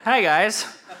Hi guys,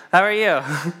 how are you?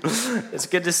 It's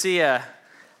good to see you.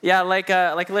 Yeah, like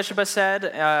Elishaba said,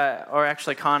 or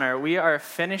actually Connor, we are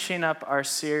finishing up our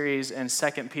series in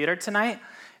 2 Peter tonight,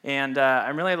 and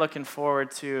I'm really looking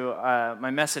forward to my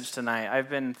message tonight.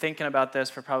 I've been thinking about this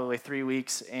for probably 3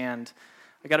 weeks, and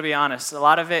I got to be honest, a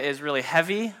lot of it is really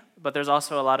heavy, but there's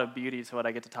also a lot of beauty to what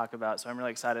I get to talk about, so I'm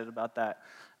really excited about that.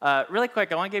 Really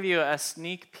quick, I want to give you a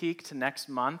sneak peek to next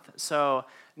month. So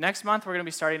next month, we're going to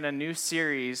be starting a new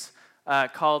series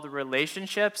called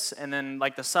Relationships, and then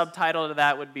like the subtitle to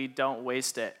that would be Don't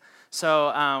Waste It. So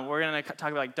we're going to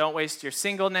talk about don't waste your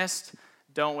singleness,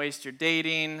 don't waste your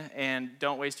dating, and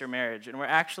don't waste your marriage. And we're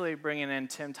actually bringing in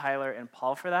Tim, Tyler, and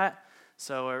Paul for that.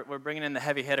 So we're bringing in the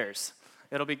heavy hitters.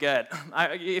 It'll be good.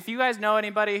 If you guys know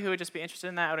anybody who would just be interested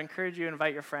in that, I would encourage you to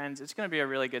invite your friends. It's going to be a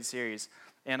really good series,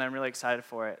 and I'm really excited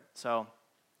for it. So,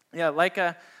 yeah, like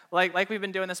we've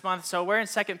been doing this month. So we're in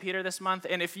 2 Peter this month,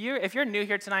 and if you're new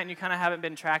here tonight and you kind of haven't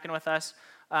been tracking with us,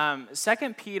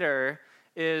 2 Peter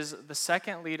is the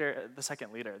second letter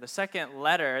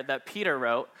that Peter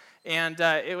wrote, and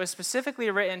it was specifically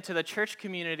written to the church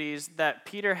communities that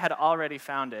Peter had already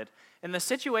founded. In the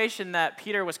situation that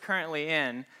Peter was currently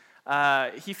in,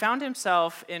 he found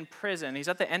himself in prison. He's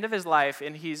at the end of his life,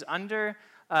 and he's under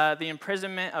the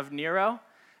imprisonment of Nero,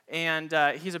 and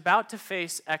he's about to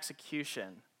face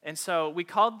execution. And so we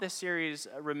called this series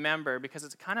Remember because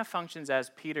it kind of functions as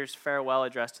Peter's farewell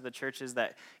address to the churches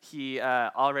that he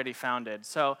already founded.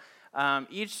 So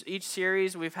each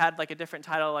series, we've had like a different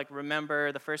title, like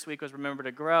Remember. The first week was Remember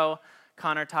to Grow.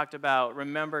 Connor talked about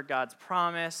Remember God's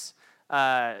Promise.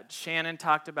 Shannon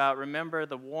talked about Remember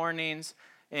the Warnings,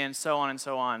 and so on and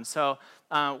so on. So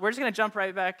we're just going to jump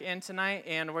right back in tonight,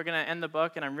 and we're going to end the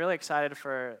book, and I'm really excited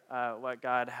for what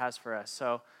God has for us.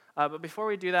 So, but before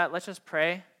we do that, let's just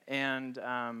pray, and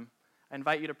I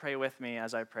invite you to pray with me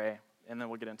as I pray, and then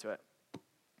we'll get into it.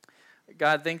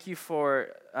 God, thank you for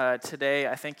today.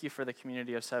 I thank you for the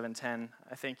community of 710.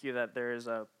 I thank you that there is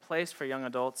a place for young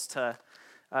adults to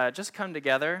just come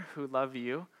together who love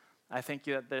you. I thank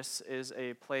you that this is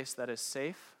a place that is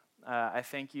safe. I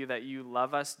thank you that you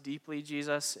love us deeply,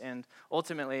 Jesus, and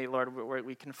ultimately, Lord,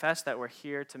 we confess that we're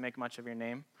here to make much of your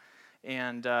name,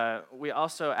 and we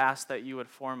also ask that you would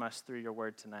form us through your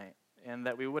word tonight, and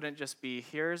that we wouldn't just be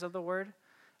hearers of the word,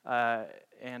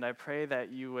 and I pray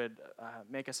that you would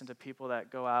make us into people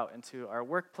that go out into our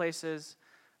workplaces,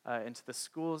 into the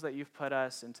schools that you've put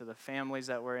us, into the families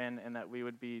that we're in, and that we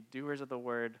would be doers of the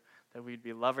word, that we'd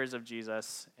be lovers of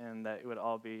Jesus, and that it would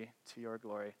all be to your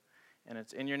glory. And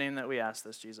it's in your name that we ask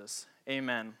this, Jesus.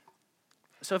 Amen.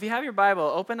 So if you have your Bible,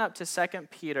 open up to 2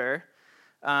 Peter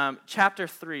chapter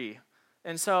 3.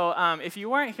 And so if you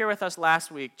weren't here with us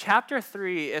last week, chapter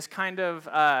 3 is kind of,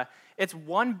 it's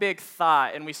one big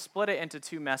thought, and we split it into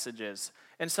two messages.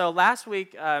 And so last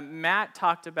week, Matt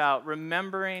talked about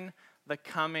remembering the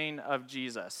coming of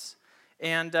Jesus.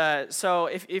 And so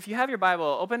if you have your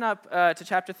Bible, open up to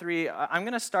chapter 3. I'm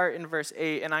going to start in verse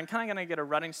 8, and I'm kind of going to get a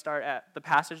running start at the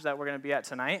passage that we're going to be at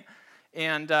tonight.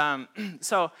 And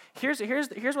so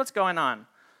here's what's going on.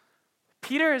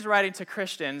 Peter is writing to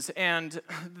Christians, and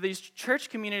these church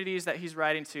communities that he's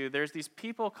writing to, there's these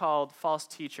people called false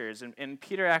teachers, and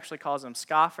Peter actually calls them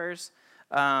scoffers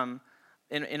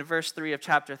in verse 3 of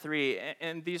chapter 3.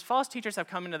 And these false teachers have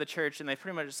come into the church, and they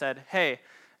pretty much said, hey,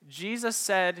 Jesus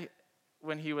said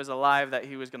when he was alive that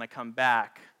he was going to come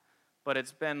back, but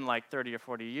it's been like 30 or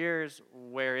 40 years.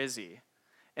 Where is he?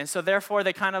 And so therefore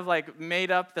they kind of like made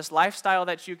up this lifestyle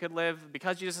that you could live.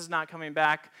 Because Jesus is not coming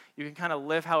back, you can kind of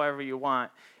live however you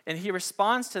want. And he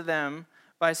responds to them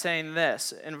by saying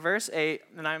this in verse 8,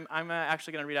 and I'm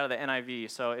actually going to read out of the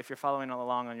NIV, so if you're following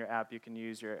along on your app, you can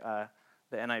use the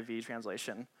NIV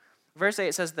translation. Verse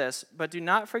 8 says this, "But do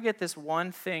not forget this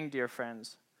one thing, dear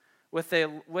friends. With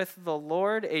the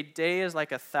Lord, a day is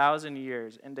like 1,000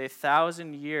 years, and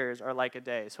 1,000 years are like a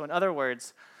day." So in other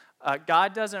words,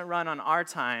 God doesn't run on our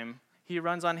time. He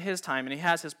runs on his time, and he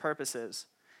has his purposes.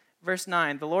 Verse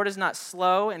 9, "The Lord is not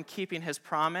slow in keeping his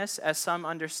promise, as some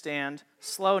understand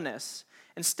slowness.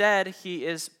 Instead, he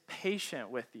is patient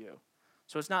with you."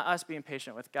 So it's not us being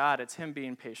patient with God, it's him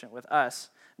being patient with us,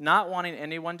 not wanting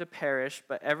anyone to perish,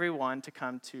 but everyone to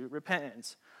come to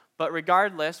repentance. But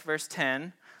regardless, verse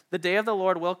 10, "The day of the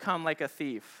Lord will come like a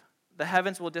thief. The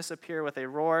heavens will disappear with a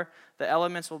roar, the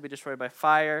elements will be destroyed by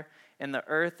fire, and the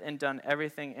earth and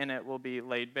everything in it will be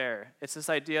laid bare." It's this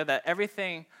idea that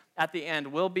everything at the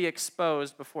end will be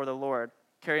exposed before the Lord.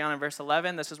 Carry on in verse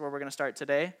 11, this is where we're going to start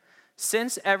today.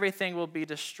 "Since everything will be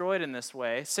destroyed in this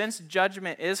way, since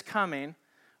judgment is coming,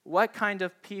 what kind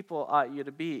of people ought you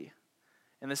to be?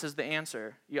 And this is the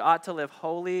answer. You ought to live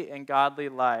holy and godly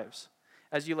lives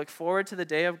as you look forward to the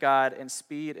day of God and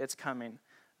speed its coming.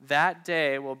 That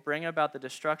day will bring about the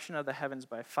destruction of the heavens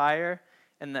by fire,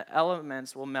 and the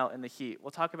elements will melt in the heat.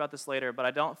 We'll talk about this later, but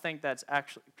I don't think that's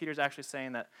actually, Peter's actually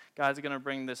saying that God's going to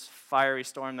bring this fiery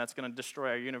storm that's going to destroy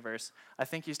our universe. I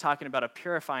think he's talking about a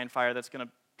purifying fire that's going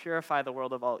to purify the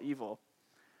world of all evil.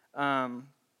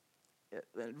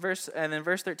 Verse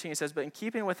 13 says, but in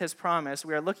keeping with his promise,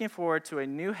 we are looking forward to a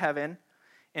new heaven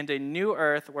and a new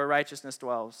earth where righteousness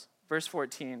dwells. Verse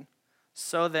 14,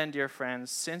 so then, dear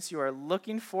friends, since you are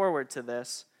looking forward to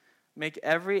this, make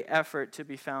every effort to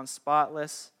be found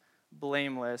spotless,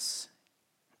 blameless,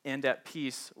 and at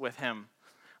peace with him.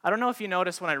 I don't know if you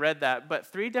noticed when I read that, but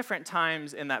 3 different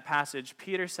times in that passage,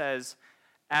 Peter says,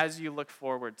 as you look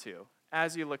forward to,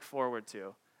 as you look forward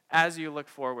to, as you look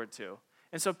forward to.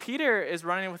 And so Peter is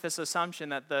running with this assumption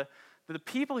that the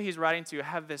people he's writing to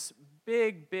have this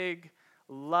big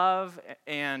love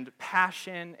and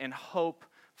passion and hope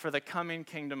for the coming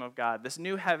kingdom of God, this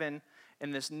new heaven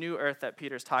and this new earth that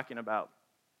Peter's talking about.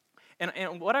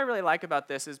 And what I really like about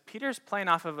this is Peter's playing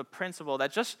off of a principle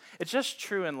that it's just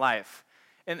true in life.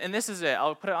 And this is it.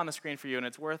 I'll put it on the screen for you, and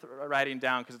it's worth writing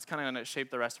down because it's kind of going to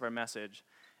shape the rest of our message.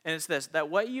 And it's this, that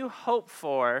what you hope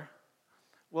for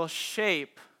will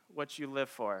shape what you live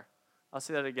for. I'll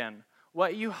say that again.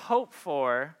 What you hope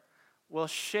for will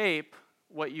shape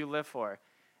what you live for.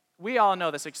 We all know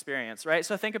this experience, right?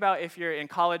 So think about if you're in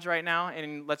college right now,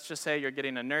 and let's just say you're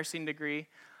getting a nursing degree.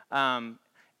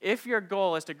 If your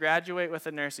goal is to graduate with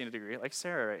a nursing degree, like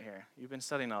Sarah right here, you've been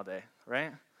studying all day,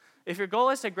 right? If your goal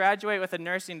is to graduate with a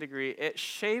nursing degree, it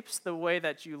shapes the way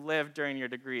that you live during your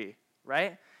degree,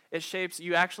 right? It shapes,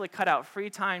 you actually cut out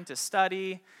free time to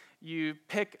study. You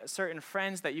pick certain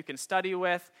friends that you can study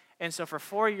with. And so for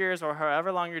 4 years or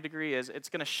however long your degree is, it's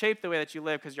going to shape the way that you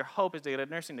live because your hope is to get a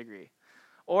nursing degree.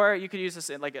 Or you could use this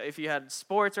in, like if you had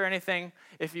sports or anything,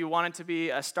 if you wanted to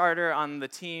be a starter on the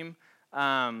team,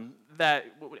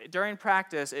 that during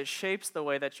practice, it shapes the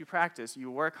way that you practice.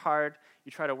 You work hard.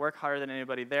 You try to work harder than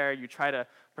anybody there. You try to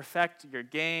perfect your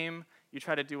game. You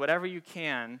try to do whatever you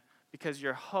can because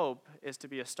your hope is to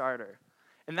be a starter.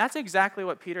 And that's exactly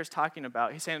what Peter's talking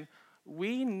about. He's saying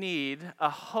we need a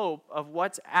hope of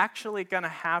what's actually going to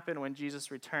happen when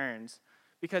Jesus returns.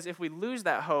 Because if we lose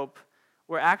that hope,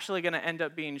 we're actually going to end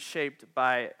up being shaped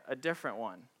by a different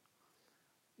one.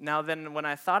 Now then, when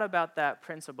I thought about that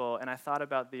principle and I thought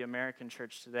about the American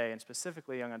church today, and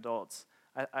specifically young adults,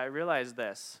 I realized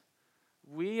this.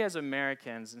 We as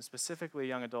Americans, and specifically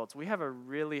young adults, we have a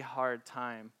really hard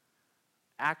time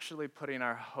actually putting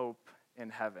our hope in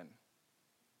heaven.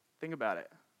 Think about it.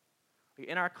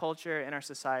 In our culture, in our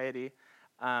society,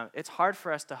 it's hard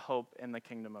for us to hope in the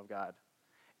kingdom of God.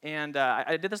 And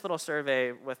I did this little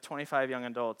survey with 25 young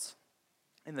adults.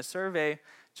 And the survey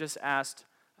just asked,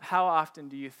 how often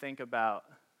do you think about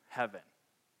heaven?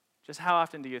 Just how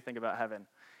often do you think about heaven?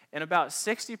 And about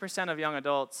 60% of young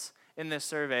adults in this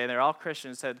survey, they're all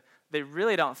Christians, said they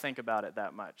really don't think about it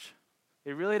that much.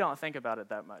 They really don't think about it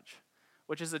that much,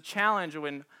 which is a challenge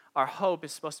when our hope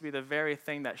is supposed to be the very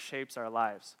thing that shapes our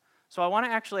lives. So I want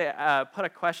to actually put a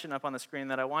question up on the screen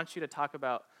that I want you to talk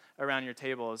about around your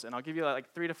tables, and I'll give you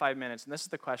like 3 to 5 minutes, and this is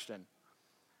the question.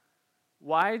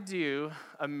 Why do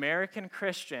American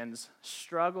Christians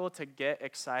struggle to get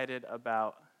excited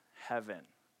about heaven?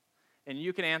 And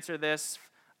you can answer this,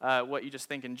 what you just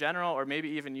think in general, or maybe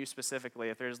even you specifically,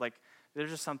 if there's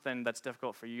just something that's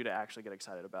difficult for you to actually get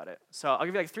excited about it. So I'll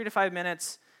give you like 3 to 5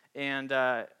 minutes, and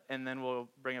then we'll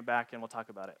bring it back and we'll talk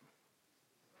about it.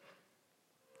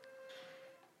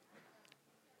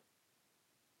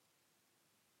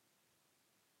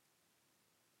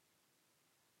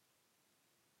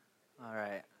 All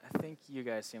right, I think you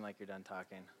guys seem like you're done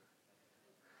talking.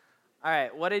 All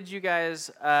right, what did you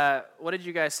guys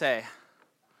say?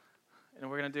 And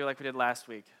we're going to do like we did last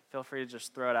week. Feel free to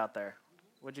just throw it out there.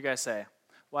 What did you guys say?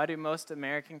 Why do most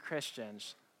American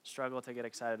Christians struggle to get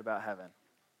excited about heaven?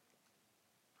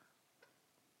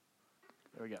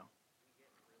 There we go.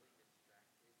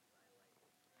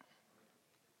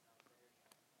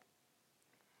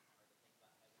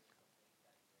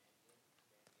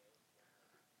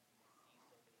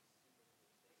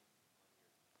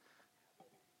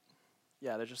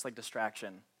 Yeah, there's just like distraction.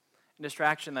 And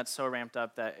distraction that's so ramped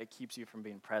up that it keeps you from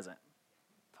being present.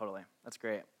 Totally. That's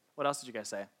great. What else did you guys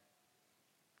say?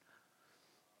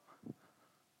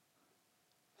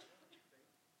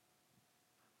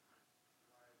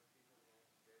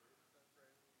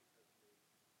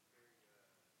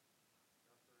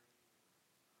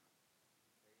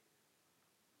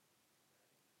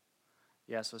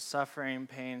 Yeah, so suffering,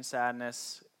 pain,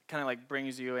 sadness kind of like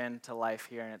brings you into life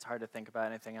here, and it's hard to think about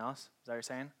anything else. Is that what you're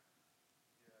saying?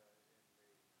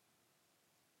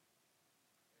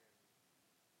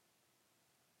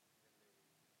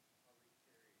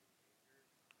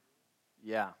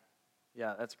 Yeah.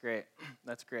 Yeah, that's great.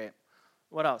 That's great.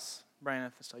 What else? Brian, I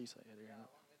saw you say it. Yeah, along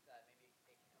with that, maybe it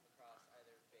can come across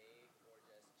either vague or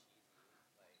just cheesy.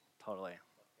 Like, Totally.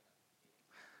 what's going to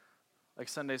be? Like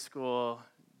Sunday school,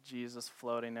 Jesus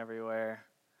floating everywhere.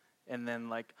 And then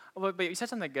like, oh, but you said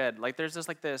something good. Like there's just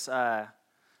like this,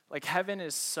 like heaven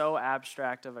is so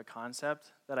abstract of a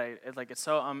concept that it's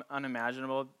so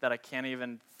unimaginable that I can't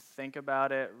even think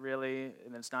about it really,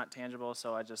 and it's not tangible,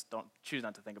 so I just don't choose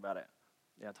not to think about it.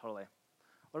 Yeah, totally.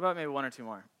 What about maybe one or two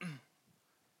more?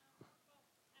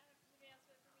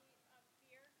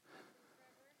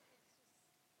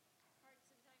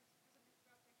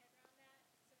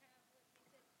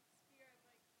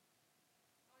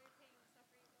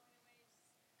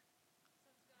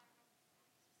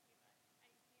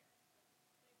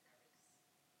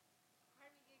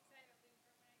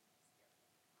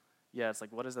 Yeah, it's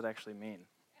like, what does that actually mean?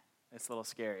 It's a little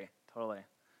scary, totally.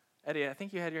 Eddie, I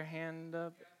think you had your hand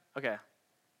up. Okay.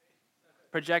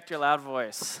 Project your loud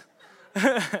voice.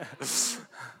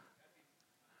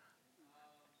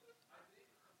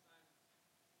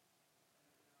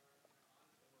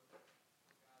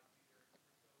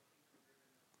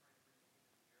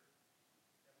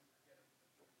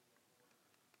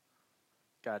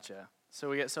 Gotcha. So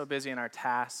we get so busy in our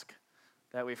task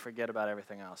that we forget about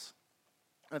everything else.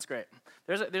 That's great.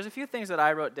 There's a few things that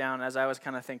I wrote down as I was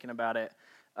kind of thinking about it.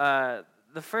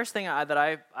 The first thing that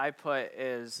I put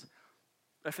is,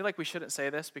 I feel like we shouldn't say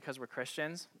this because we're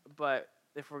Christians, but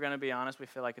if we're going to be honest, we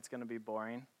feel like it's going to be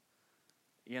boring.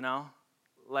 You know?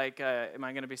 Like, am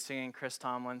I going to be singing Chris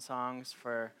Tomlin songs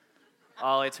for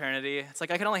all eternity? It's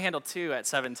like I can only handle 2 at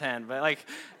 7:10, but like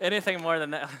anything more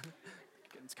than that,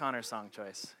 it's Connor's song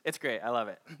choice. It's great. I love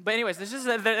it. But anyways, this is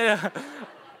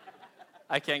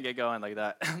I can't get going like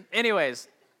that. Anyways,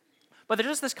 but there's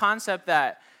just this concept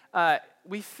that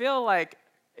we feel like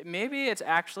maybe it's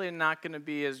actually not going to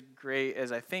be as great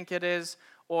as I think it is,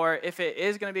 or if it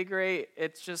is going to be great,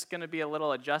 it's just going to be a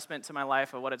little adjustment to my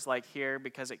life of what it's like here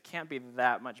because it can't be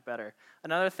that much better.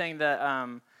 Another thing that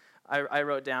I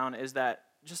wrote down is that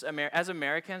just as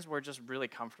Americans, we're just really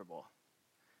comfortable.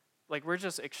 Like, we're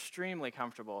just extremely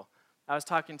comfortable. I was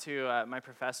talking to my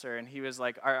professor, and he was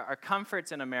like, our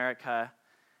comforts in America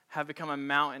have become a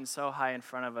mountain so high in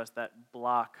front of us that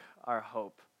block our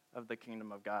hope of the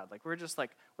kingdom of God. Like, we're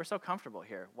so comfortable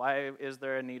here. Why is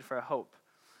there a need for a hope?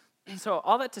 So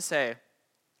all that to say,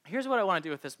 here's what I want to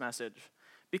do with this message.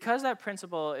 Because that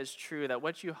principle is true, that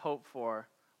what you hope for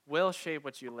will shape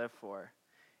what you live for.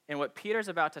 And what Peter's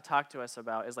about to talk to us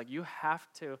about is like you have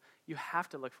to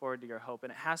look forward to your hope,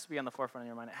 and it has to be on the forefront of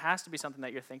your mind. It has to be something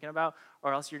that you're thinking about,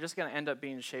 or else you're just going to end up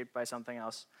being shaped by something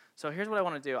else. So here's what I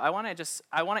want to do. I want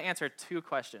to answer 2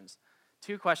 questions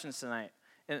tonight,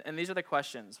 and these are the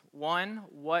questions. 1,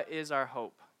 what is our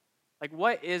hope? Like,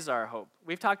 what is our hope?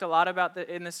 We've talked a lot about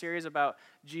in this series about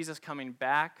Jesus coming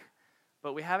back,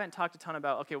 but we haven't talked a ton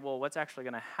about, okay, well, what's actually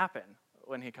going to happen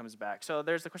when he comes back? So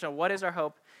there's the question of what is our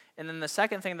hope? And then the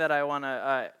second thing that I want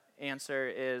to answer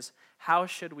is how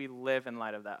should we live in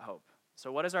light of that hope?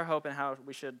 So what is our hope and how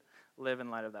we should live in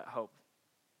light of that hope?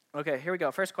 Okay, here we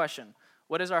go. First question.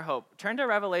 What is our hope? Turn to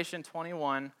Revelation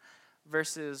 21,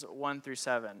 verses 1 through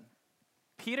 7.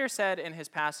 Peter said in his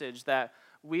passage that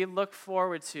we look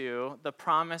forward to the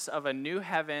promise of a new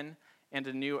heaven and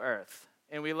a new earth,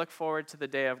 and we look forward to the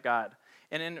day of God.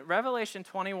 And in Revelation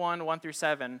 21, 1 through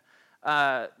 7,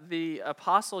 the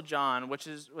Apostle John,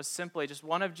 was simply just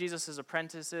one of Jesus'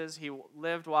 apprentices. He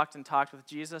lived, walked, and talked with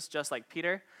Jesus just like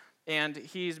Peter. And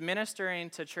he's ministering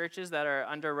to churches that are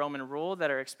under Roman rule, that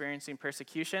are experiencing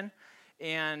persecution.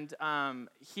 And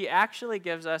he actually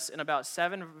gives us, in about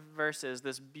 7 verses,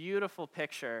 this beautiful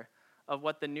picture of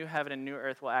what the new heaven and new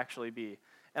earth will actually be.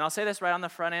 And I'll say this right on the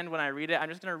front end when I read it. I'm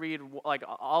just going to read like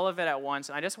all of it at once.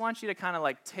 And I just want you to kind of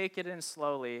like take it in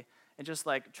slowly and just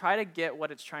like try to get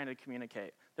what it's trying to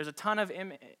communicate. There's a ton of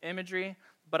imagery,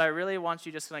 but I really want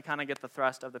you just to kind of get the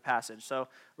thrust of the passage. So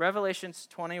Revelation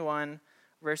 21,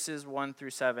 verses 1 through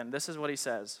 7. This is what he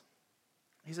says.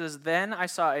 He says, "Then I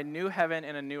saw a new heaven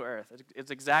and a new earth." It's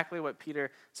exactly what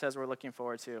Peter says we're looking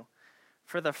forward to.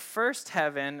 "For the first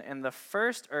heaven and the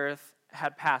first earth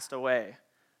had passed away."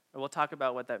 And we'll talk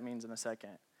about what that means in a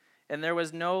second. "And there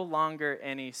was no longer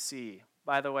any sea."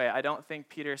 By the way, I don't think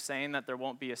Peter's saying that there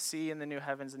won't be a sea in the new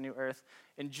heavens and new earth.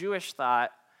 In Jewish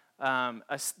thought,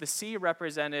 the sea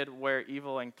represented where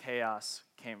evil and chaos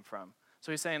came from.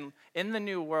 So he's saying, in the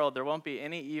new world, there won't be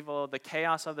any evil. The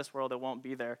chaos of this world, it won't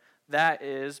be there. That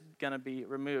is going to be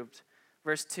removed.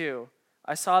 Verse 2,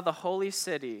 I saw the holy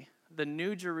city, the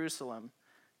new Jerusalem,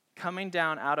 coming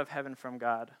down out of heaven from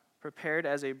God, prepared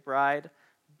as a bride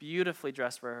beautifully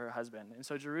dressed for her husband. And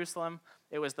so Jerusalem,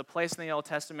 it was the place in the Old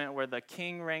Testament where the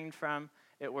king reigned from.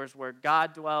 It was where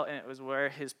God dwelt, and it was where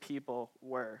his people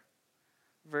were.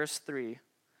 Verse 3,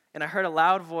 and I heard a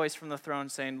loud voice from the throne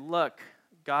saying, look,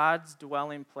 God's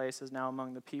dwelling place is now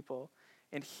among the people,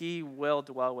 and he will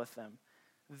dwell with them.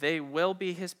 They will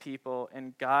be his people,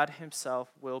 and God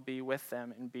himself will be with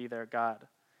them and be their God.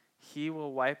 He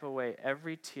will wipe away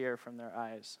every tear from their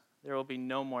eyes. There will be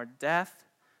no more death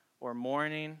or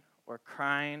mourning or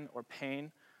crying or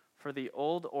pain, for the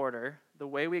old order, the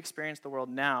way we experience the world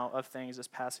now of things, is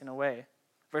passing away.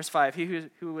 Verse 5, he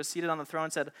who was seated on the throne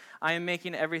said, I am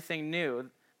making everything new.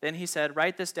 Then he said,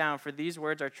 write this down, for these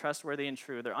words are trustworthy and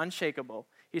true. They're unshakable.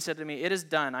 He said to me, it is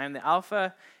done. I am the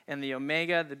Alpha and the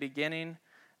Omega, the beginning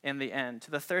and the end.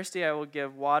 To the thirsty I will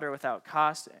give water without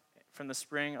cost from the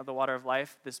spring of the water of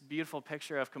life. This beautiful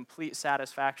picture of complete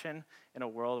satisfaction in a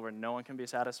world where no one can be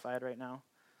satisfied right now.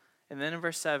 And then in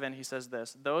verse 7, he says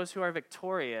this, those who are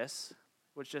victorious,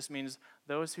 which just means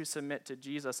those who submit to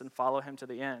Jesus and follow him to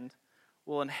the end,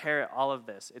 will inherit all of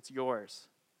this. It's yours.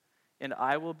 And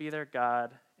I will be their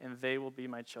God, and they will be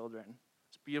my children.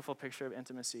 It's a beautiful picture of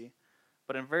intimacy.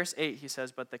 But in verse 8, he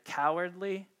says, but the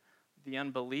cowardly, the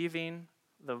unbelieving,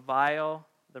 the vile,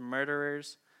 the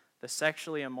murderers, the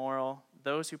sexually immoral,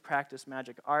 those who practice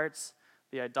magic arts,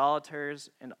 the idolaters,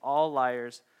 and all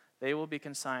liars, they will be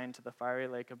consigned to the fiery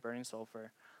lake of burning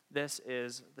sulfur. This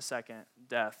is the second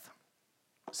death.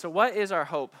 So what is our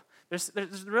hope? There's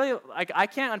really, like, I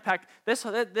can't unpack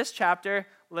this chapter.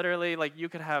 Literally, like, you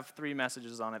could have 3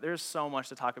 messages on it. There's so much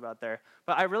to talk about there.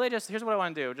 But I really here's what I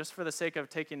want to do, just for the sake of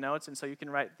taking notes, and so you can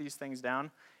write these things down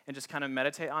and just kind of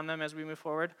meditate on them as we move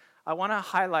forward. I want to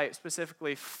highlight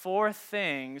specifically 4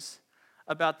 things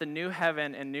about the new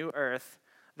heaven and new earth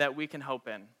that we can hope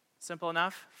in. Simple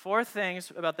enough? 4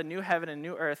 things about the new heaven and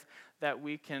new earth that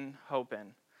we can hope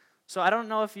in. So I don't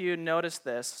know if you noticed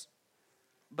this,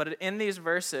 but in these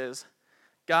verses,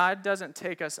 God doesn't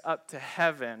take us up to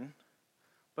heaven,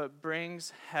 but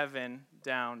brings heaven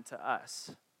down to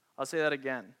us. I'll say that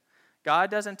again. God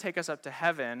doesn't take us up to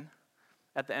heaven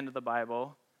at the end of the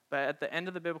Bible, but at the end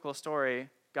of the biblical story,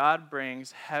 God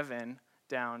brings heaven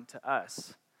down to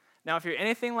us. Now, if you're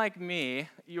anything like me,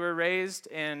 you were raised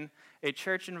in a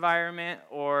church environment,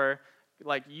 or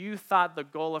like you thought the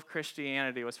goal of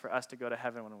Christianity was for us to go to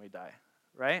heaven when we die,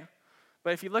 right?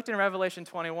 But if you looked in Revelation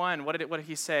 21, what did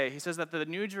he say? He says that the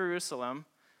New Jerusalem,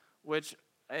 which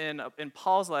in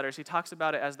Paul's letters, he talks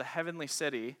about it as the heavenly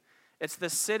city. It's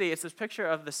this city, it's this picture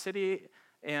of the city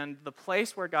and the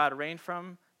place where God reigned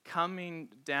from coming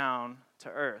down to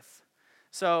earth.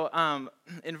 So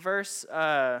in verse,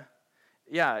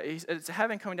 it's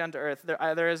heaven coming down to earth.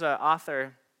 There is an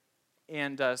author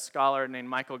and a scholar named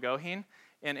Michael Goheen,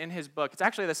 and in his book, it's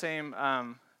actually the same,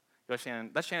 go Shannon,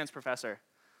 that's Shannon's professor.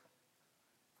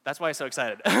 That's why he's so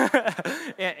excited.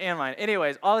 and mine.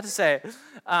 Anyways, all to say,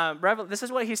 this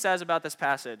is what he says about this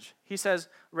passage. He says,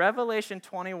 Revelation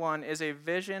 21 is a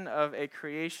vision of a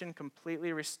creation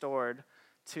completely restored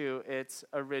to its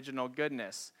original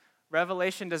goodness.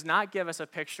 Revelation does not give us a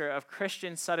picture of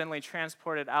Christians suddenly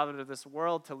transported out of this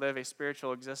world to live a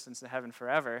spiritual existence in heaven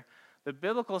forever. The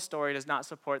biblical story does not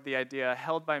support the idea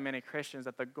held by many Christians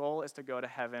that the goal is to go to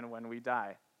heaven when we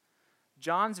die.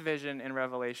 John's vision in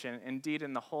Revelation, indeed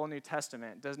in the whole New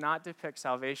Testament, does not depict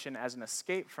salvation as an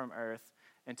escape from earth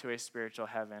into a spiritual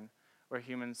heaven where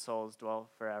human souls dwell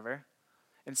forever.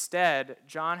 Instead,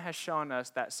 John has shown us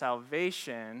that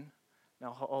salvation,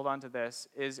 now hold on to this,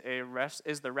 is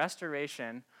the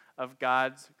restoration of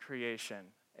God's creation,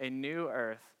 a new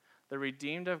earth. The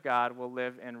redeemed of God will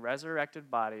live in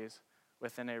resurrected bodies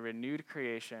within a renewed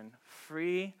creation,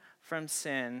 free from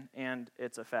sin and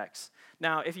its effects.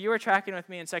 Now, if you were tracking with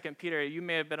me in 2 Peter, you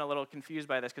may have been a little confused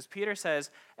by this, because Peter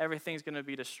says everything's going to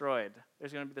be destroyed.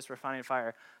 There's going to be this refining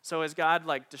fire. So is God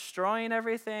like destroying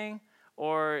everything,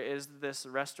 or is this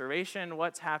restoration?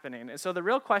 What's happening? And so the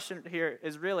real question here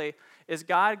is really, is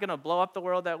God going to blow up the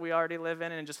world that we already live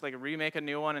in and just like remake a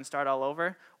new one and start all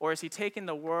over? Or is he taking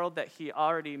the world that he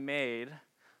already made,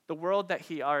 the world that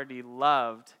he already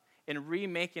loved, and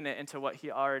remaking it into what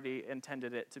he already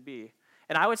intended it to be?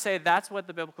 And I would say that's what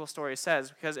the biblical story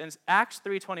says, because in Acts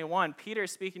 3:21, Peter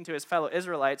is speaking to his fellow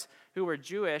Israelites who were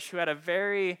Jewish, who had a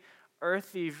very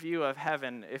earthy view of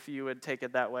heaven, if you would take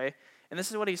it that way. And this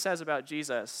is what he says about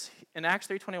Jesus. In Acts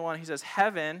 3:21, he says,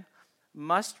 heaven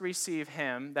must receive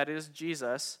him, that is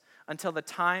Jesus, until the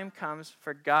time comes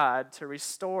for God to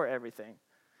restore everything,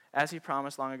 as he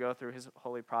promised long ago through his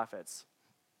holy prophets.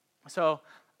 So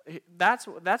that's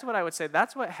what I would say.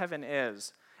 That's what heaven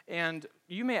is. And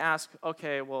you may ask,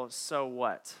 okay, well, so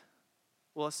what?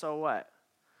 Well, so what?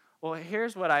 Well,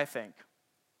 here's what I think.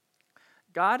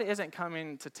 God isn't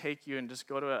coming to take you and just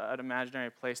go to an imaginary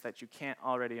place that you can't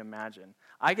already imagine.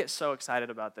 I get so excited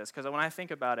about this because when I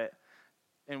think about it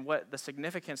and what the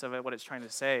significance of it, what it's trying to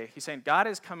say, he's saying God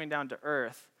is coming down to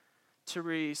earth to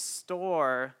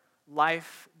restore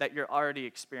life that you're already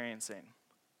experiencing.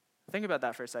 Think about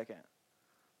that for a second.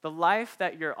 The life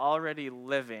that you're already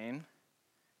living,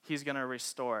 he's going to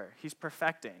restore. He's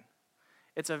perfecting.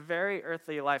 It's a very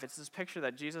earthly life. It's this picture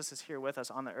that Jesus is here with us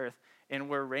on the earth, and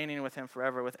we're reigning with him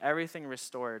forever, with everything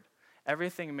restored,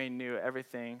 everything made new,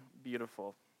 everything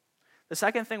beautiful. The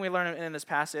second thing we learn in this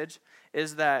passage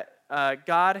is that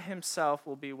God himself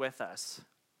will be with us,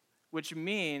 which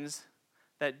means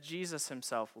that Jesus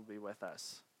himself will be with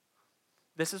us.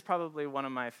 This is probably one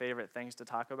of my favorite things to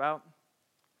talk about,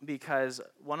 because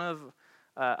one of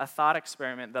a thought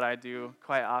experiment that I do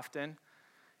quite often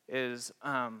is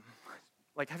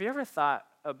have you ever thought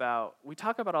about, we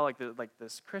talk about all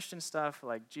this Christian stuff,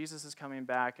 like Jesus is coming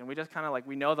back, and we just kind of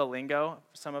we know the lingo,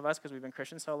 some of us, because we've been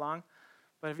Christians so long,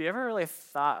 but have you ever really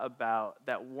thought about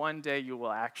that one day you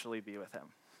will actually be with him?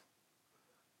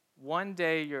 One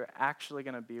day you're actually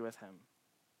going to be with him.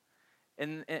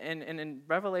 And in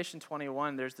Revelation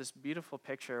 21, there's this beautiful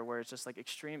picture where it's just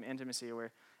extreme intimacy,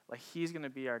 where he's going to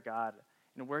be our God,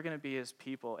 and we're going to be his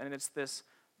people, and it's this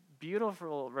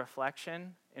beautiful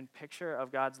reflection and picture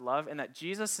of God's love, and that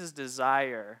Jesus'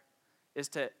 desire is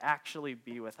to actually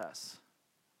be with us.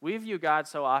 We view God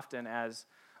so often as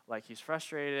he's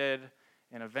frustrated,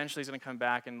 and eventually he's going to come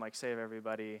back and save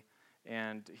everybody,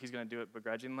 and he's going to do it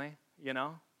begrudgingly,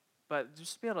 But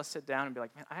just be able to sit down and be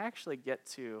like, man, I actually get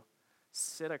to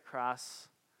sit across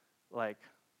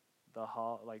the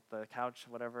hall, the couch,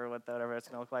 whatever it's going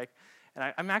to look like,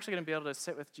 and I'm actually going to be able to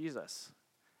sit with Jesus.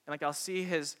 And I'll see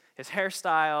his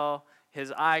hairstyle,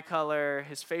 his eye color,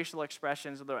 his facial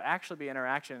expressions. There'll actually be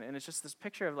interaction. And it's just this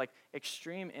picture of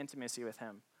extreme intimacy with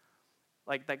him.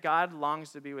 That God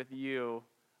longs to be with you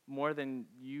more than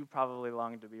you probably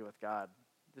long to be with God.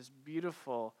 This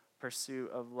beautiful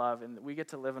pursuit of love. And we get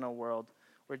to live in a world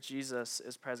where Jesus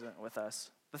is present with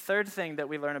us. The third thing that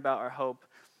we learn about our hope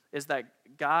is that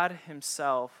God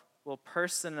himself will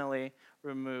personally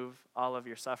remove all of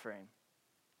your suffering.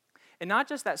 And not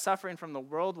just that suffering from the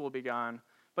world will be gone,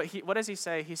 but what does he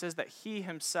say? He says that he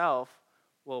himself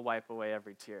will wipe away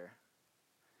every tear.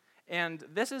 And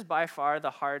this is by far the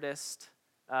hardest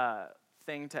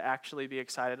thing to actually be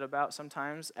excited about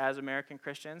sometimes as American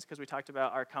Christians, because we talked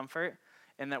about our comfort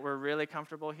and that we're really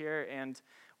comfortable here. And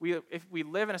if we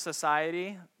live in a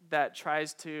society that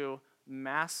tries to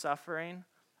mass suffering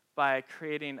by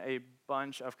creating a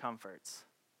bunch of comforts,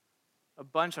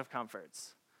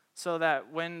 so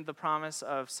that when the promise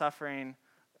of suffering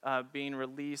being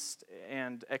released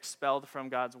and expelled from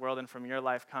God's world and from your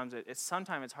life comes,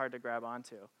 sometimes it's hard to grab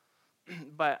onto.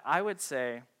 But I would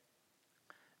say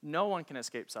no one can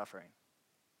escape suffering.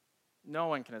 No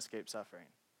one can escape suffering.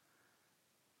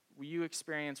 You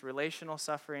experience relational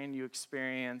suffering. You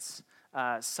experience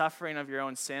suffering of your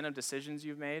own sin, of decisions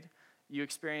you've made. You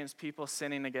experience people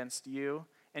sinning against you.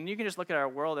 And you can just look at our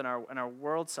world, and our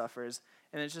world suffers.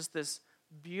 And it's just this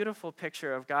beautiful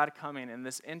picture of God coming, and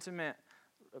this intimate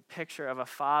picture of a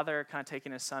father kind of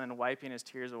taking his son and wiping his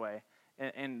tears away.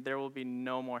 And there will be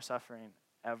no more suffering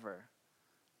ever.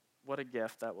 What a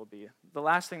gift that will be. The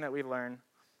last thing that we learn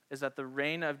is that the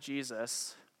reign of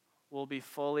Jesus will be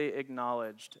fully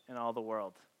acknowledged in all the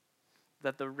world.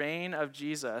 That the reign of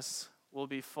Jesus will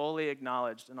be fully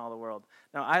acknowledged in all the world.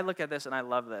 Now, I look at this and I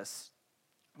love this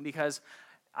because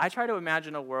I try to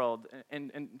imagine a world,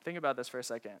 and think about this for a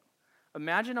second.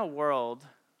 Imagine a world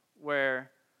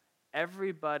where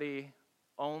everybody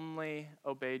only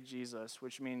obeyed Jesus,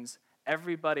 which means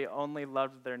everybody only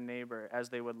loved their neighbor as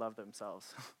they would love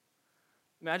themselves.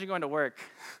 Imagine going to work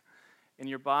and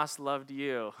your boss loved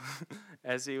you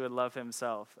as he would love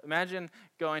himself. Imagine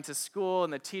going to school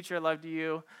and the teacher loved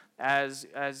you as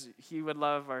he would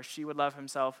love or she would love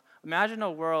himself. Imagine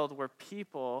a world where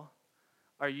people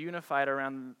are unified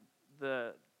around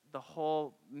the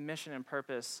whole mission and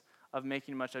purpose of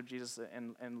making much of Jesus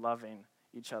and loving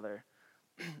each other.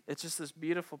 It's just this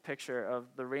beautiful picture of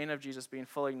the reign of Jesus being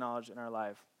fully acknowledged in our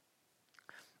life.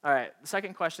 All right, the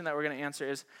second question that we're going to answer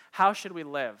is, how should we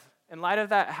live? In light of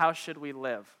that, how should we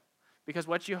live? Because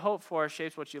what you hope for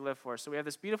shapes what you live for. So we have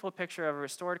this beautiful picture of a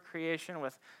restored creation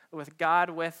with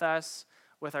God with us,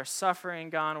 with our suffering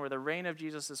gone, where the reign of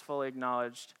Jesus is fully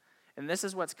acknowledged. And this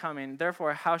is what's coming.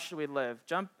 Therefore, how should we live?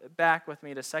 Jump back with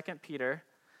me to 2 Peter,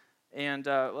 and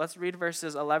let's read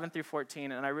verses 11 through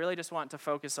 14. And I really just want to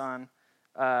focus on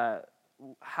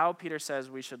how Peter says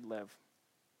we should live.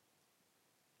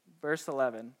 Verse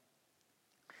 11.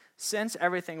 Since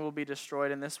everything will be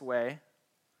destroyed in this way,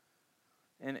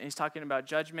 and he's talking about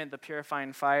judgment, the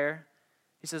purifying fire,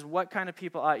 he says, what kind of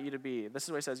people ought you to be? This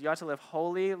is what he says. You ought to live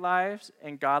holy lives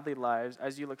and godly lives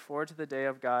as you look forward to the day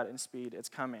of God and speed. It's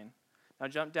coming. Now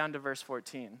jump down to verse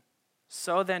 14.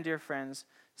 So then, dear friends,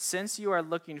 since you are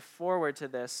looking forward to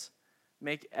this,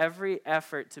 make every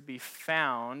effort to be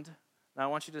found. Now I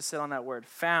want you to sit on that word.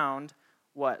 Found,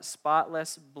 what?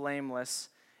 Spotless, blameless,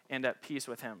 and at peace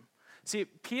with him. See,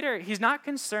 Peter, he's not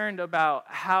concerned about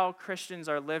how Christians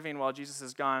are living while Jesus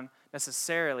is gone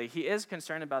necessarily. He is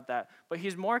concerned about that, but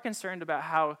he's more concerned about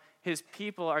how his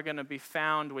people are going to be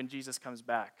found when Jesus comes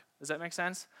back. Does that make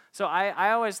sense? So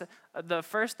I always, the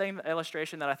first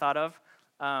illustration that I thought of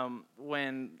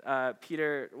when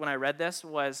I read this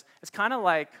was, it's kind of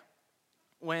like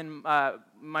when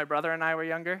my brother and I were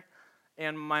younger,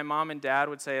 and my mom and dad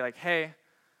would say, like, hey,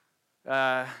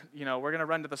 we're going to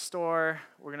run to the store.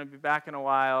 We're going to be back in a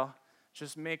while.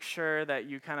 Just make sure that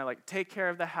you kind of like take care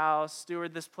of the house,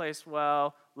 steward this place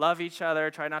well, love each other,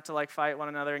 try not to like fight one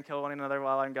another and kill one another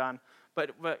while I'm gone.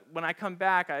 But when I come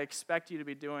back, I expect you to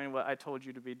be doing what I told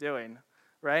you to be doing,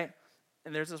 right?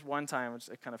 And there's this one time, which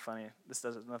is kind of funny. This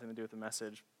has nothing to do with the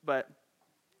message. But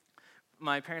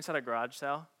my parents had a garage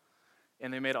sale,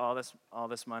 and they made all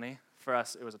this money. For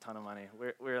us, it was a ton of money.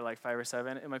 We were like 5 or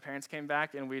 7, and my parents came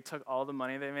back, and we took all the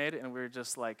money they made, and we were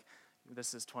just like,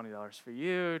 this is $20 for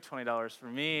you, $20 for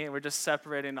me. And we're just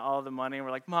separating all the money. And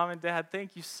we're like, Mom and Dad,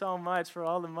 thank you so much for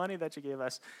all the money that you gave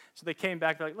us. So they came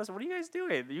back, they're like, listen, what are you guys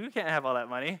doing? You can't have all that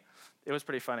money. It was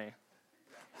pretty funny.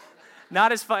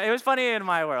 Not as fun. It was funny in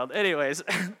my world. Anyways,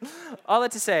 all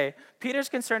that to say, Peter's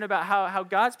concerned about how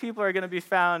God's people are going to be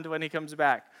found when he comes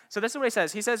back. So this is what he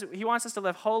says. He says he wants us to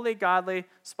live holy, godly,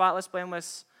 spotless,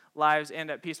 blameless lives and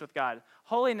at peace with God.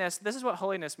 Holiness, this is what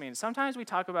holiness means. Sometimes we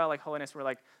talk about like holiness, we're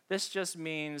like, this just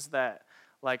means that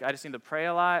like I just need to pray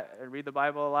a lot or read the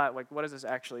Bible a lot. Like, what does this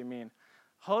actually mean?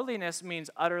 Holiness means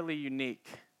utterly unique.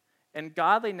 And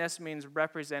godliness means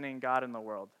representing God in the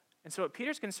world. And so what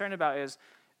Peter's concerned about is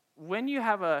when you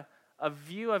have a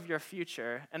view of your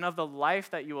future and of the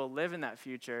life that you will live in that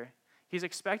future, he's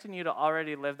expecting you to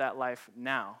already live that life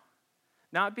now.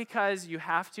 Not because you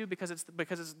have to, because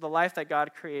it's the life that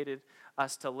God created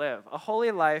us to live. A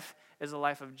holy life is a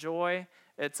life of joy.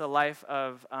 It's a life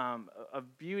of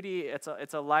beauty.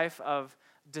 It's a life of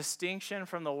distinction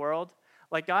from the world.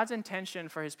 Like God's intention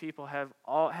for his people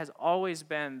has always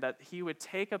been that he would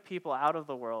take a people out of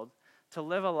the world to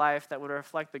live a life that would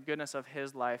reflect the goodness of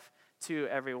his life to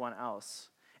everyone else.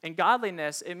 And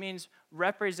godliness, it means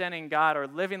representing God or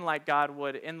living like God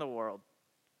would in the world.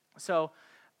 So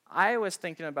I was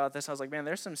thinking about this. I was like, man,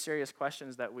 there's some serious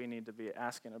questions that we need to be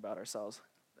asking about ourselves.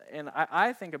 And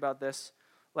I think about this,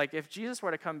 like if Jesus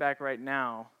were to come back right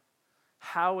now,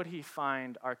 how would he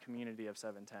find our community of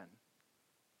 710?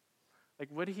 Like,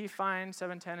 would he find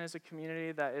 710 as a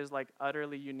community that is like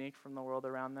utterly unique from the world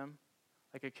around them?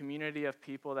 Like a community of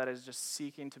people that is just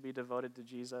seeking to be devoted to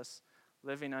Jesus,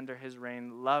 living under his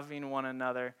reign, loving one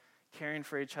another, caring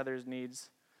for each other's needs?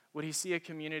 Would he see a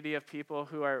community of people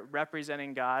who are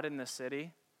representing God in the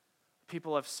city?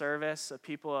 People of service, a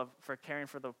people for caring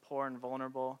for the poor and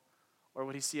vulnerable? Or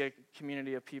would he see a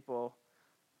community of people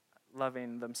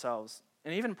loving themselves?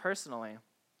 And even personally,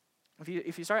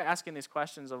 if you start asking these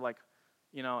questions of like,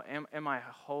 am I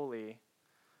holy?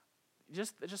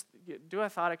 Just do a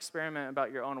thought experiment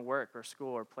about your own work or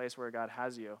school or place where God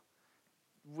has you.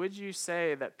 Would you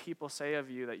say that people say of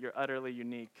you that you're utterly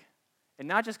unique? And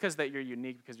not just because that you're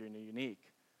unique because you're unique,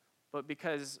 but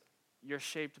because you're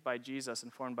shaped by Jesus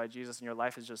and formed by Jesus and your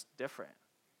life is just different.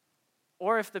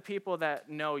 Or if the people that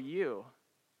know you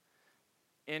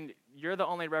and you're the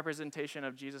only representation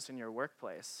of Jesus in your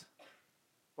workplace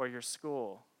or your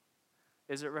school,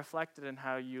 is it reflected in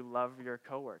how you love your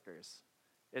coworkers?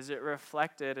 Is it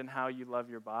reflected in how you love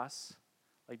your boss?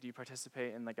 Like, do you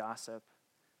participate in the gossip?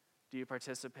 Do you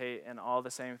participate in all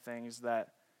the same things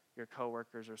that your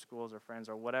coworkers or schools or friends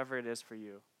or whatever it is for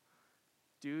you?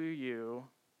 Do you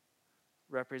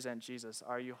represent Jesus?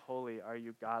 Are you holy? Are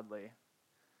you godly?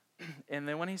 And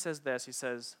then when he says this, he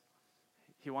says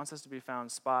he wants us to be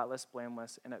found spotless,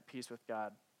 blameless, and at peace with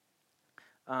God.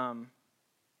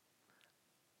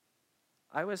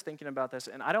 I was thinking about this,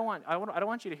 and I don't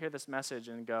want you to hear this message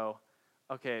and go,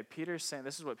 okay, Peter's saying,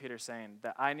 this is what Peter's saying,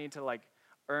 that I need to like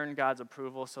earn God's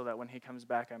approval so that when he comes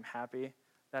back, I'm happy.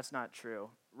 That's not true.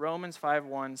 Romans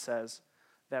 5:1 says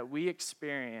that we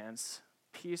experience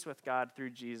peace with God through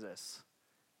Jesus.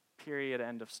 Period,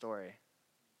 end of story.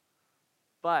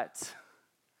 But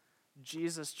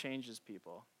Jesus changes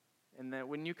people. And that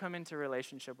when you come into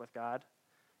relationship with God,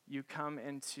 you come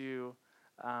into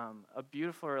a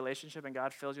beautiful relationship, and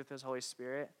God fills you with his Holy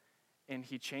Spirit, and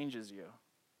he changes you.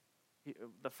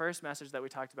 The first message that we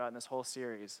talked about in this whole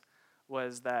series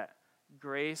was that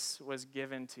grace was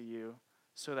given to you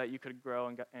so that you could grow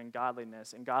in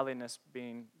godliness, and godliness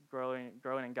being growing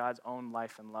in God's own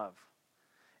life and love.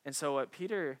 And so what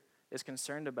Peter is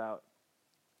concerned about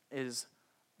is,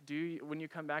 when you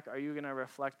come back, are you going to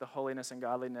reflect the holiness and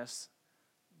godliness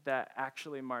that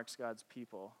actually marks God's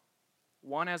people?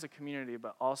 One, as a community,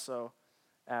 but also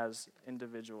as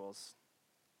individuals.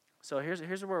 So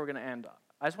here's where we're going to end.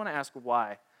 I just want to ask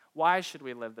why. Why should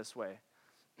we live this way?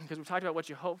 Because we talked about what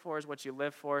you hope for is what you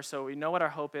live for, so we know what our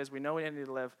hope is, we know we need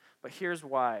to live, but here's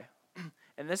why.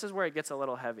 And this is where it gets a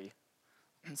little heavy.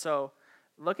 So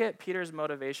look at Peter's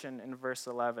motivation in verse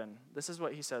 11. This is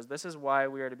what he says. This is why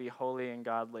we are to be holy and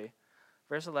godly.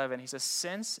 Verse 11, he says,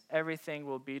 since everything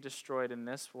will be destroyed in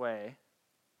this way,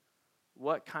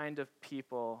 what kind of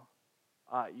people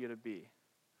ought you to be?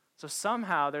 So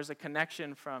somehow there's a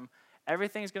connection from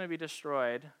everything's going to be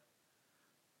destroyed,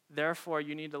 therefore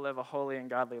you need to live a holy and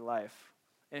godly life.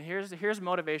 And here's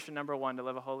motivation number one to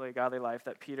live a holy and godly life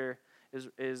that Peter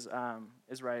is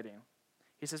writing.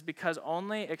 He says, because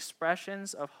only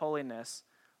expressions of holiness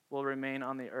will remain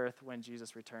on the earth when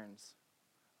Jesus returns.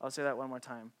 I'll say that one more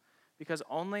time. Because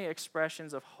only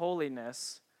expressions of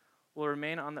holiness will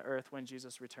remain on the earth when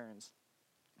Jesus returns.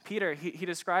 Peter, he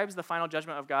describes the final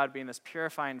judgment of God being this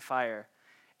purifying fire.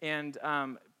 And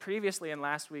previously in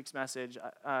last week's message,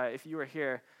 if you were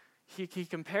here, he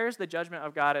compares the judgment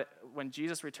of God when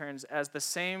Jesus returns as the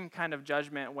same kind of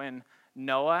judgment when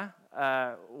Noah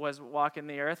was walking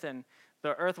the earth, and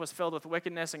the earth was filled with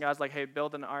wickedness, and God's like, hey,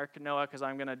 build an ark, Noah, because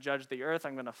I'm going to judge the earth.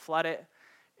 I'm going to flood it.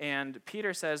 And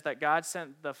Peter says that God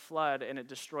sent the flood, and it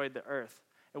destroyed the earth.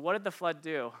 And what did the flood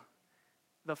do?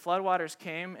 The floodwaters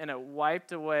came, and it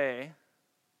wiped away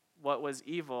what was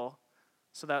evil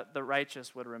so that the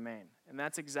righteous would remain. And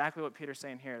that's exactly what Peter's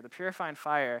saying here. The purifying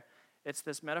fire, it's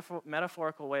this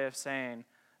metaphorical way of saying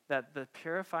that the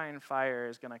purifying fire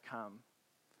is going to come.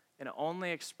 And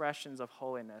only expressions of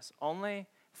holiness, only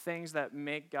things that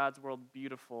make God's world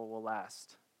beautiful will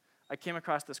last. I came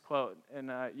across this quote,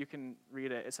 and you can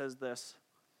read it. It says this: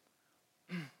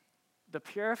 the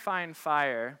purifying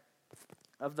fire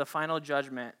of the final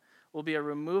judgment will be a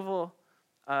removal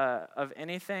of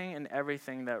anything and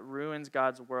everything that ruins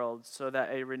God's world, so that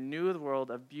a renewed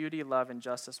world of beauty, love, and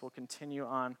justice will continue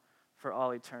on for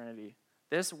all eternity.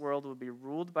 This world will be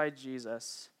ruled by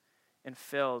Jesus and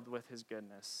filled with his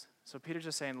goodness. So Peter's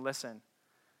just saying, listen,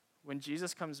 when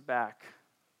Jesus comes back,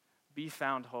 be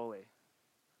found holy.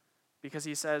 Because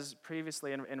he says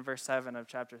previously in verse 7 of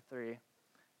chapter 3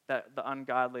 that the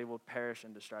ungodly will perish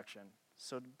in destruction.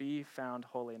 So to be found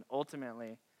holy. And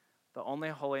ultimately, the only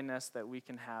holiness that we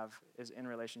can have is in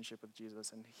relationship with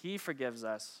Jesus. And he forgives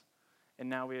us, and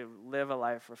now we live a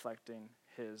life reflecting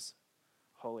his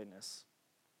holiness.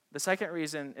 The second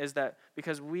reason is that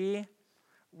because we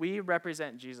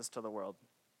represent Jesus to the world.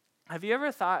 Have you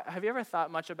ever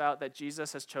thought much about that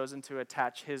Jesus has chosen to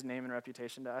attach his name and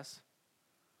reputation to us?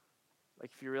 Like,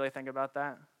 if you really think about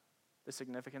that, the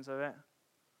significance of it.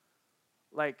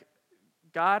 Like,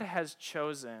 God has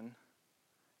chosen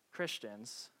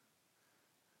Christians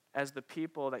as the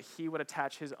people that he would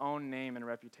attach his own name and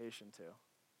reputation to.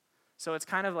 So it's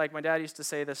kind of like, my dad used to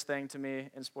say this thing to me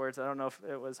in sports. I don't know if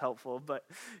it was helpful, but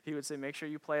he would say, make sure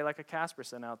you play like a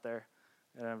Casperson out there.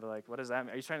 And I'd be like, what does that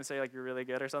mean? Are you trying to say like you're really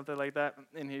good or something like that?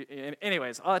 And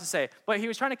anyways, all I have to say. But he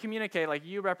was trying to communicate like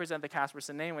you represent the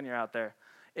Casperson name when you're out there.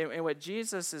 And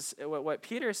what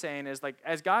Peter's saying is like,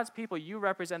 as God's people, you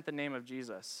represent the name of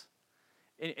Jesus.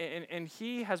 And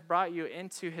he has brought you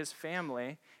into his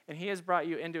family, and he has brought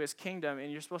you into his kingdom,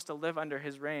 and you're supposed to live under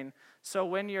his reign. So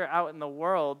when you're out in the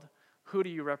world, who do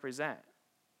you represent?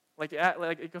 Like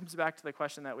it comes back to the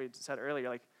question that we said earlier,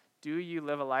 like, do you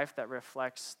live a life that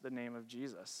reflects the name of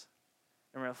Jesus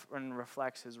and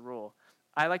reflects his rule?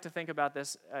 I like to think about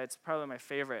this. It's probably my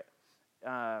favorite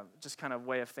just kind of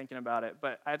way of thinking about it.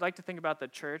 But I'd like to think about the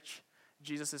church,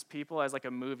 Jesus' people, as like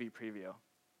a movie preview.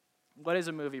 What is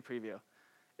a movie preview?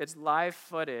 It's live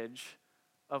footage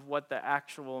of what the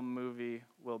actual movie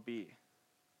will be.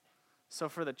 So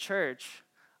for the church,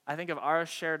 I think of our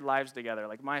shared lives together,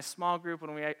 like my small group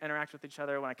when we interact with each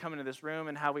other, when I come into this room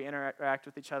and how we interact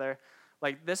with each other.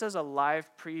 Like, this is a live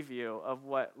preview of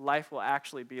what life will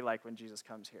actually be like when Jesus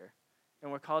comes here.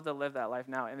 And we're called to live that life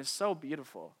now. And it's so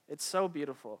beautiful. It's so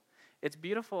beautiful. It's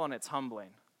beautiful and it's humbling.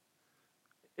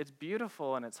 It's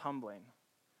beautiful and it's humbling.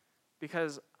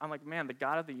 Because I'm like, man, the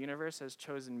God of the universe has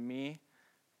chosen me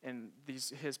and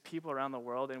his people around the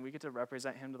world, and we get to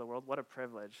represent him to the world. What a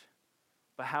privilege.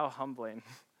 But how humbling.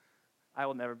 I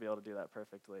will never be able to do that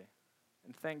perfectly.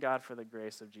 And thank God for the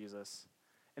grace of Jesus.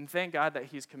 And thank God that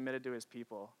he's committed to his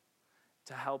people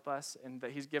to help us, and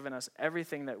that he's given us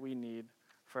everything that we need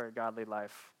for a godly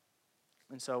life.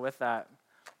 And so with that,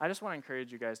 I just want to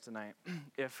encourage you guys tonight.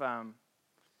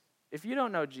 If you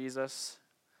don't know Jesus,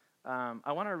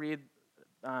 I want to read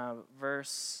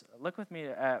look with me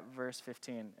at verse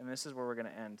 15, and this is where we're going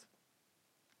to end.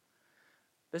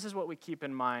 This is what we keep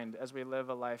in mind as we live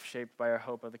a life shaped by our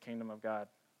hope of the kingdom of God.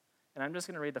 And I'm just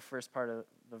going to read the first part of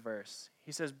the verse.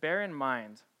 He says, bear in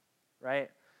mind, right?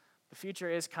 The future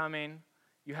is coming.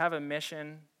 You have a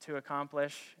mission to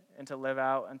accomplish and to live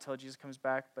out until Jesus comes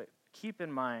back, but keep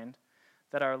in mind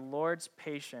that our Lord's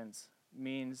patience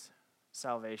means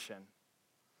salvation.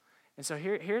 And so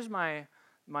here's my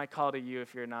call to you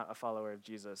if you're not a follower of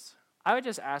Jesus. I would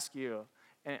just ask you,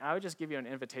 and I would just give you an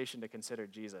invitation to consider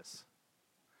Jesus.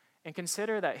 And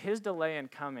consider that his delay in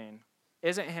coming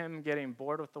isn't him getting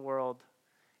bored with the world.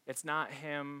 It's not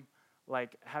him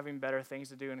like having better things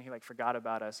to do and he like forgot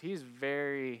about us. He's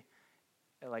very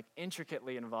like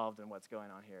intricately involved in what's going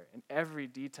on here. In every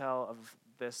detail of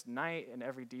this night, in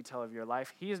every detail of your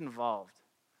life, he's involved.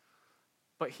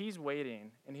 But he's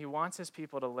waiting, and he wants his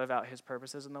people to live out his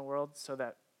purposes in the world so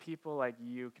that people like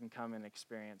you can come and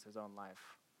experience his own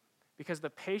life. Because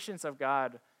the patience of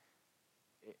God,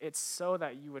 it's so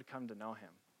that you would come to know him.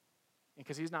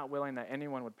 Because he's not willing that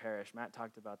anyone would perish. Matt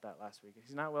talked about that last week.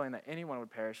 He's not willing that anyone would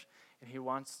perish, and he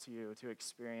wants you to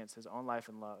experience his own life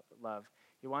and love.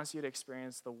 He wants you to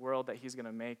experience the world that he's going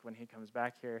to make when he comes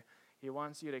back here. He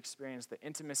wants you to experience the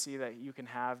intimacy that you can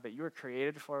have, that you were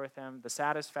created for with him, the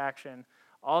satisfaction,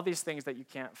 all these things that you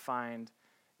can't find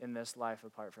in this life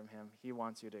apart from him. He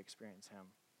wants you to experience him.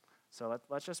 So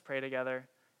let's just pray together,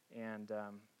 and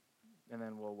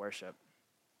then we'll worship.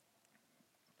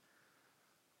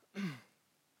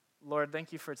 Lord,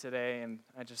 thank you for today, and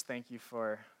I just thank you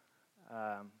for,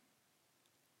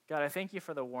 God, I thank you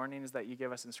for the warnings that you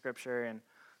give us in Scripture, and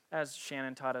as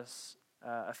Shannon taught us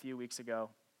a few weeks ago,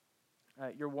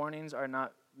 your warnings are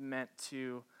not meant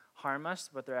to harm us,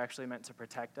 but they're actually meant to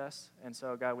protect us. And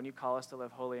so, God, when you call us to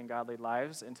live holy and godly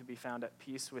lives and to be found at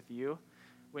peace with you,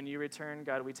 when you return,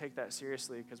 God, we take that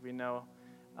seriously because we know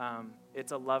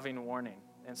it's a loving warning.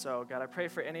 And so, God, I pray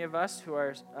for any of us who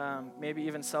are maybe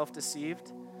even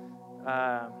self-deceived,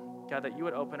 God, that you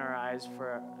would open our eyes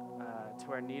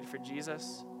to our need for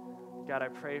Jesus. God, I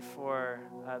pray for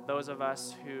those of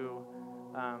us who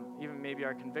even maybe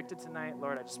are convicted tonight.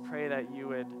 Lord, I just pray that you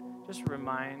would just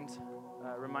remind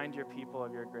your people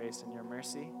of your grace and your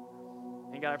mercy.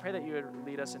 And God, I pray that you would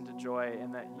lead us into joy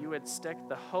and that you would stick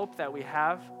the hope that we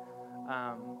have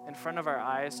in front of our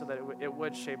eyes so that it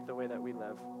would shape the way that we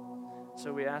live.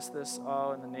 So we ask this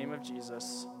all in the name of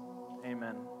Jesus.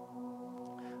 Amen.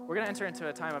 We're going to enter into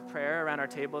a time of prayer around our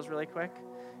tables really quick.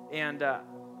 And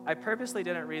I purposely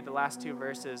didn't read the last two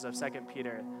verses of 2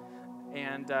 Peter,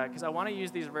 and because I want to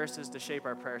use these verses to shape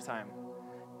our prayer time.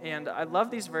 And I love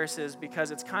these verses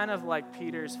because it's kind of like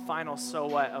Peter's final so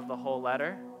what of the whole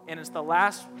letter. And it's the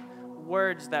last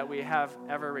words that we have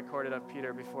ever recorded of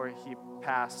Peter before he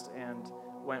passed and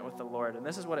went with the Lord. And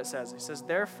this is what it says. It says,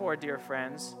 therefore, dear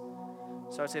friends,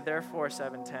 so I'd say therefore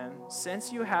 7:10,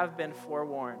 since you have been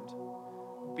forewarned,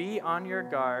 be on your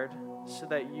guard so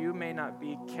that you may not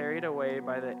be carried away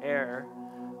by the error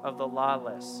of the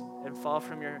lawless and fall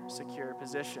from your secure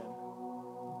position.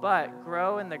 But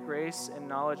grow in the grace and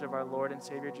knowledge of our Lord and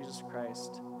Savior Jesus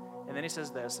Christ. And then he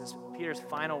says this is Peter's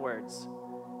final words.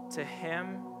 To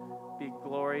him be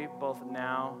glory both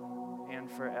now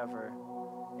and forever.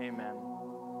 Amen.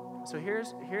 So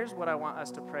here's what I want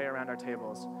us to pray around our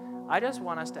tables. I just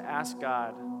want us to ask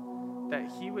God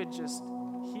that he would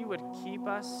keep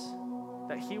us,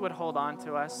 that he would hold on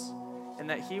to us, and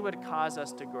that he would cause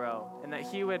us to grow, and that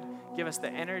he would give us the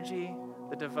energy,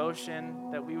 the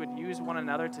devotion, that we would use one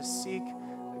another to seek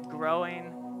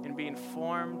growing and being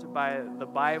formed by the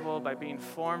Bible, by being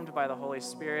formed by the Holy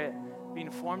Spirit,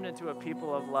 being formed into a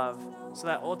people of love, so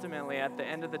that ultimately at the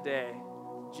end of the day,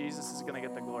 Jesus is going to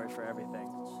get the glory for everything.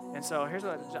 And so here's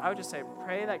what I would just say.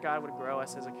 Pray that God would grow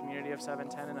us as a community of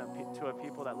 710 and to a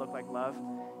people that look like love,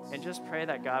 and just pray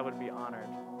that God would be honored,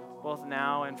 both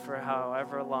now and for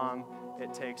however long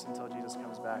it takes until Jesus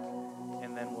comes back.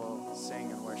 And then we'll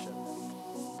sing and worship.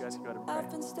 You guys can go ahead. go to pray.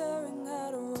 I've been staring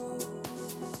at a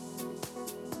rose.